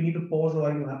 Do we need to pause, or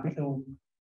are you happy to?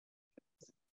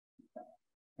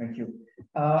 Thank you.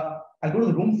 I'll go to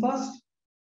the room first.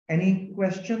 Any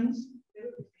questions?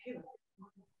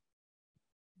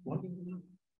 What?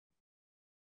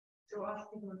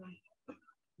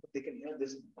 They can hear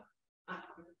this.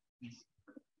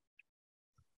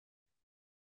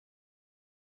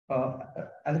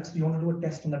 Alex, do you want to do a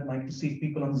test on that mic to see if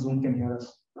people on Zoom can hear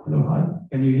us? Hello, hi.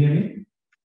 Can you hear me?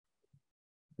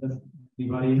 Does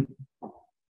anybody?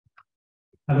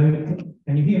 Hello,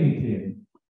 can you hear me clearly?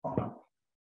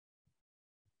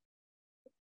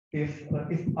 If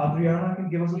Adriana can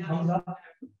give us a thumbs up.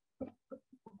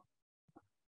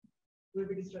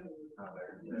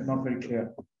 Not very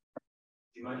clear.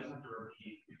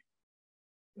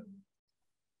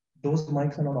 Those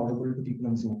mics are not audible to people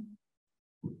on Zoom.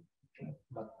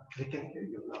 But they can hear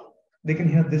you now. They can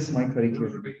hear this mic very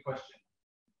clearly. A big question.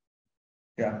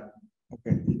 Yeah.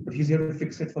 Okay. But he's here to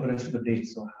fix it for the rest of the day.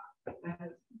 So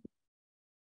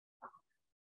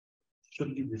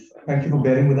thank you for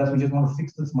bearing with us. We just want to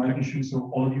fix this mic issue so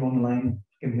all of you online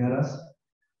can hear us.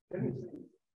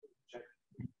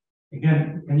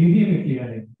 Again, can you hear me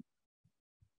clearly?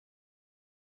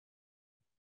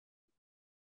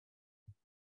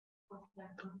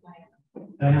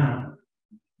 Diana,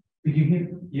 did you hear?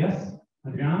 Yes,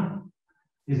 Adriana?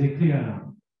 Is it clear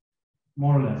now?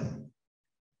 More or less.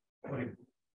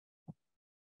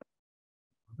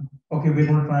 Okay, we're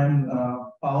going to try and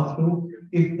power through.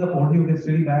 If the audio gets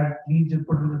really bad, please just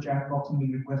put it in the chat box and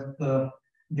we'll request the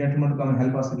gentleman to come and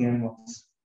help us again once.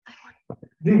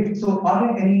 Great. So are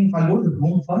there any, I'll go to the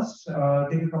room first,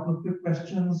 take a couple of quick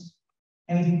questions.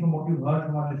 Anything from what you've heard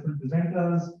from our different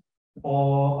presenters,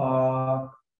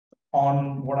 or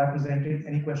on what I presented,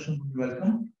 any questions would be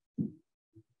welcome.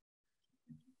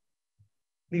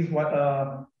 Please,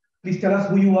 please tell us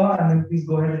who you are and then please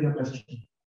go ahead with your question.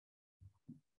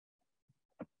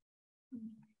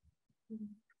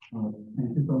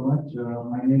 Thank you so much.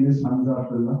 My name is Hamza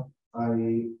Abdullah. I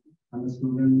am a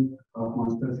student of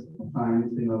Masters of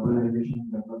Science in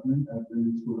Urbanization Development at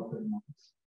the School of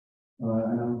Economics.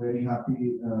 And I'm very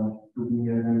happy to be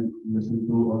here and listen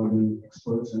to all the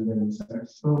experts and their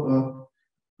insights. So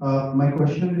my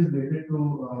question is related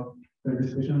to the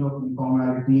discussion of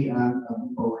informality and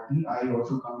poverty. I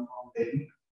also come from Delhi.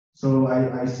 So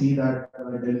I see that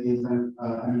Delhi is an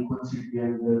unequal city,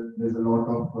 and there's a lot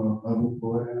of urban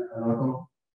poor, and a lot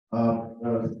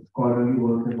of scholarly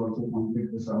work has also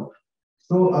pointed this out.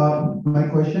 So my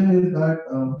question is that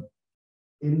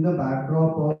in the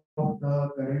backdrop of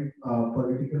the current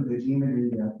political regime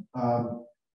in India,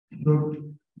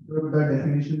 should the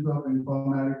definitions of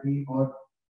informality or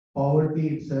poverty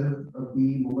itself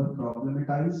be more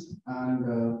problematized, and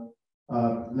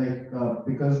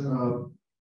because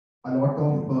a lot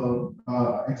of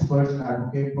experts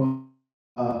advocate for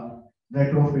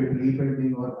retrofit,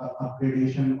 rebuilding, or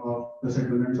upgradation of the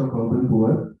settlements of urban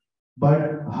poor.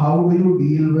 But how will you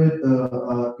deal with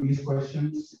these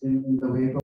questions in the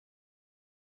wake of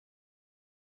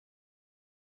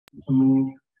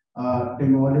to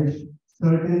demolish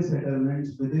certain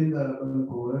settlements within the urban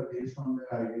poor based on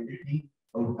their identity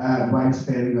while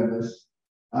sparing others?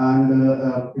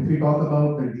 And if we talk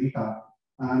about the data,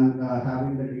 and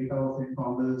having the data of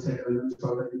informal settlements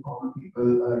or the informal people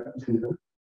in general,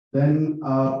 then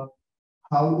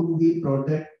how do we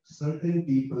protect certain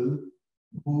people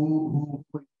who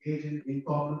engage in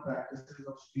informal practices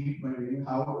of street vending,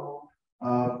 how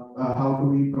do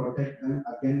we protect them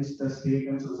against the state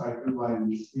and societal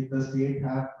violence? If the state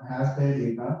has their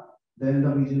data, then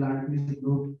the vigilantes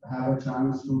group have a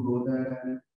chance to go there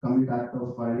and commit act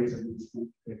of violence against them.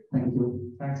 Thank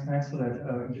you. Thanks for that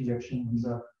interjection,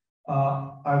 Hamza.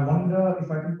 I wonder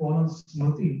if I can call on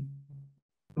Smriti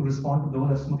to respond to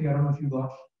those. Smriti, I don't know if you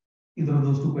got either of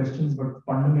those two questions, but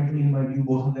fundamentally, in my view,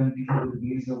 both of them deal with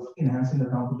ways of enhancing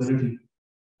accountability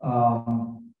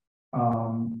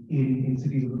in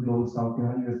cities of the global south. Do you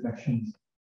have any reflections?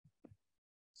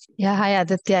 Yeah, hi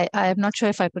Aditya. I'm not sure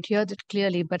if I could hear it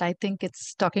clearly, but I think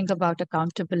it's talking about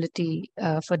accountability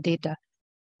for data.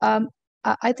 I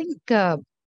think one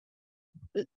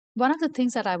of the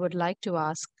things that I would like to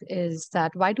ask is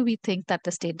that why do we think that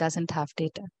the state doesn't have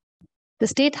data? The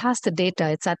state has the data,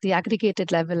 it's at the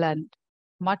aggregated level, and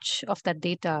much of that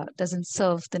data doesn't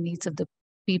serve the needs of the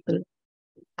people.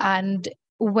 And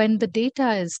when the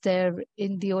data is there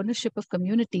in the ownership of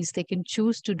communities, they can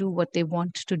choose to do what they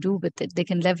want to do with it. They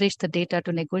can leverage the data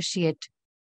to negotiate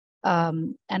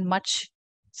and much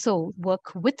so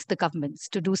work with the governments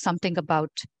to do something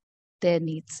about their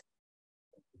needs.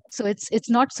 So it's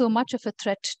not so much of a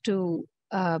threat to,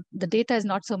 the data is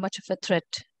not so much of a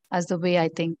threat as the way I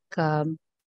think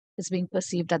is being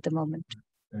perceived at the moment.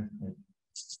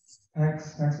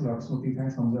 Thanks a lot, Smriti.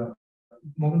 Thanks, Hamza.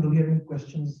 Morgan, do we have any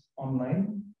questions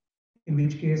online? In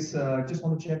which case, just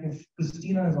want to check if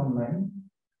Christina is online.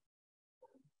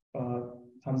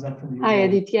 Thumbs up from you. Hi,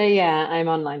 Aditya. Yeah, I'm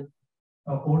online.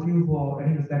 Over to you for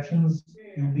any reflections.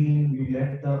 You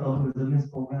led the Urban Resilience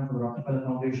Program for the Rockefeller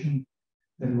Foundation,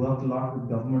 then worked a lot with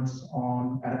governments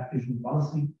on adaptation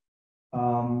policy.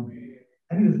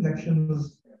 Any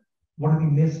reflections? What have you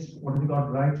missed? What have you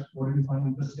got right? What did you find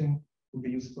interesting? Would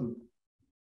be useful.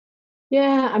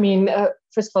 Yeah, I mean,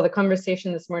 first of all, the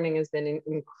conversation this morning has been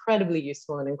incredibly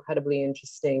useful and incredibly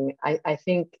interesting. I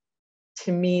think,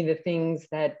 to me, the things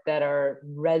that are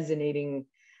resonating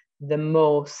the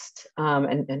most,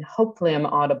 and hopefully I'm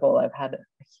audible. I've had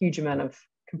a huge amount of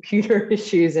computer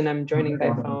issues and I'm joining by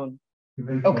phone.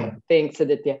 Okay, thanks,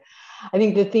 Aditya. I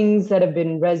think the things that have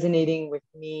been resonating with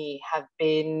me have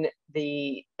been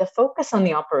the focus on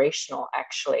the operational,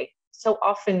 actually. So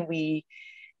often we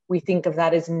think of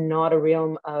that as not a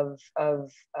realm of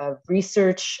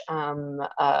research, and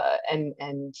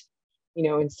you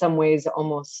know, in some ways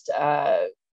almost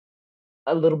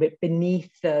a little bit beneath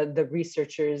the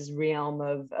researcher's realm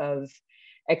of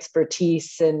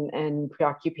expertise and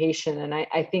preoccupation. And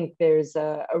I think there's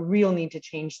a real need to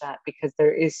change that, because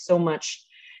there is so much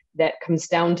that comes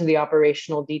down to the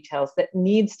operational details that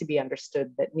needs to be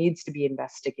understood, that needs to be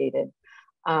investigated.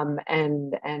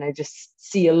 And I just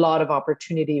see a lot of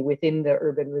opportunity within the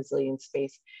urban resilience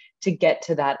space to get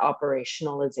to that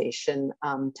operationalization,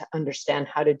 to understand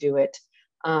how to do it.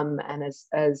 And as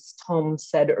Tom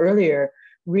said earlier,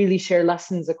 really share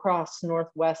lessons across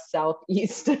Northwest, South,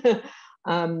 East.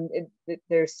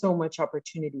 There's so much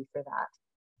opportunity for that.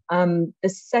 The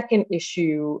second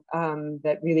issue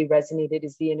that really resonated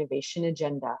is the innovation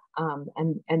agenda.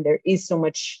 And there is so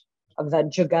much of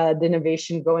that Jugaad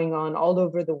innovation going on all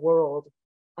over the world,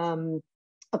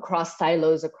 across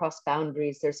silos, across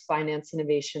boundaries. There's finance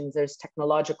innovations, there's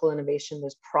technological innovation,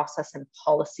 there's process and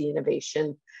policy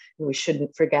innovation, and we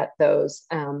shouldn't forget those.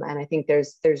 And I think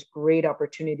there's great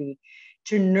opportunity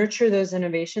to nurture those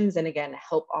innovations and, again,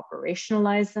 help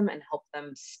operationalize them and help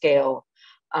them scale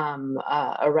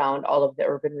around all of the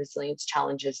urban resilience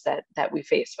challenges that we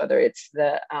face, whether it's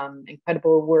the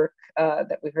incredible work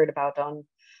that we heard about on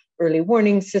early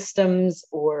warning systems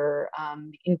or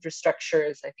the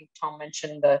infrastructures. I think Tom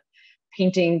mentioned the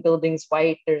painting buildings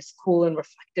white. There's cool and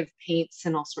reflective paints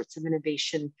and all sorts of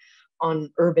innovation on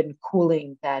urban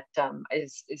cooling that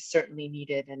is certainly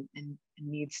needed and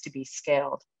needs to be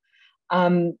scaled.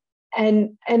 And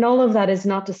all of that is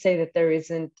not to say that there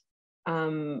isn't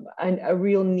a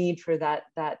real need for that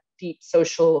deep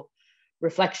social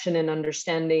reflection and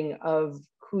understanding of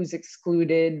who's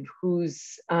excluded,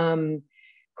 who's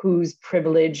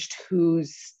privileged,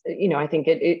 who's, you know, I think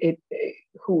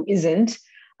who isn't.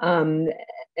 And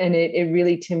it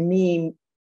really, to me,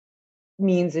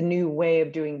 means a new way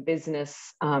of doing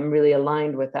business, really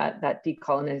aligned with that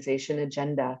decolonization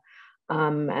agenda.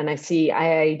 And I see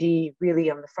IIED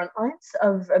really on the front lines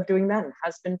of doing that, and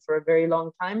has been for a very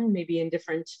long time, maybe in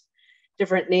different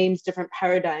names, different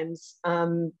paradigms.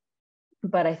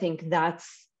 But I think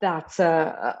that's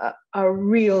a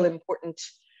real important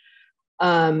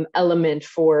element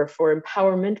for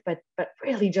empowerment, but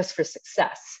really just for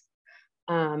success,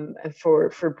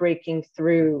 for breaking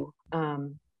through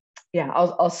yeah,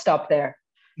 I'll stop there.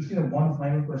 Christina, one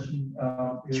final question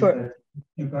is Sure. that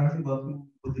you're currently working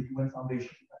with the UN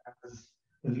Foundation as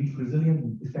the lead for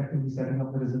resilience, effectively setting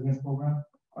up the resilience program.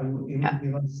 Are you able to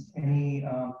give us any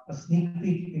a sneak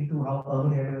peek into how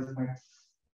urban areas might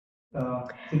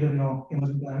figure in your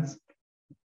emerging plans?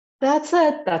 That's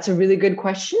a really good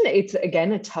question. It's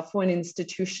again a tough one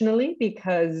institutionally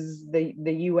because the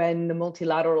UN, the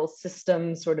multilateral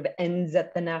system, sort of ends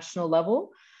at the national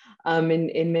level.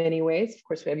 In many ways, of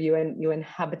course, we have UN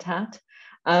Habitat,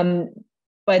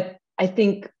 but I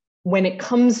think when it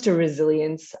comes to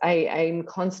resilience, I'm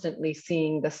constantly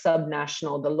seeing the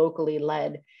subnational, the locally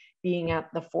led, being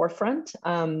at the forefront,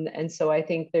 and so I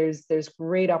think there's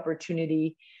great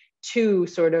opportunity to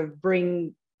sort of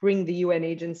bring the UN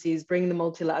agencies, bring the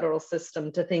multilateral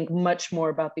system to think much more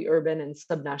about the urban and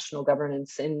subnational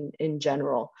governance in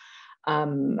general.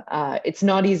 It's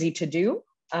not easy to do,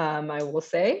 I will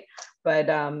say, but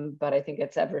I think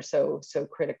it's ever so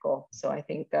critical. So I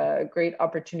think a great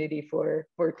opportunity for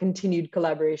continued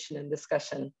collaboration and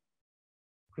discussion.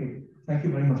 Okay, thank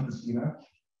you very much, Christina.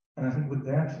 And I think with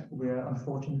that, we're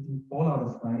unfortunately all out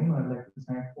of time. I'd like to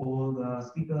thank all the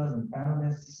speakers and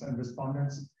panelists and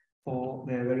respondents for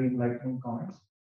their very enlightening comments.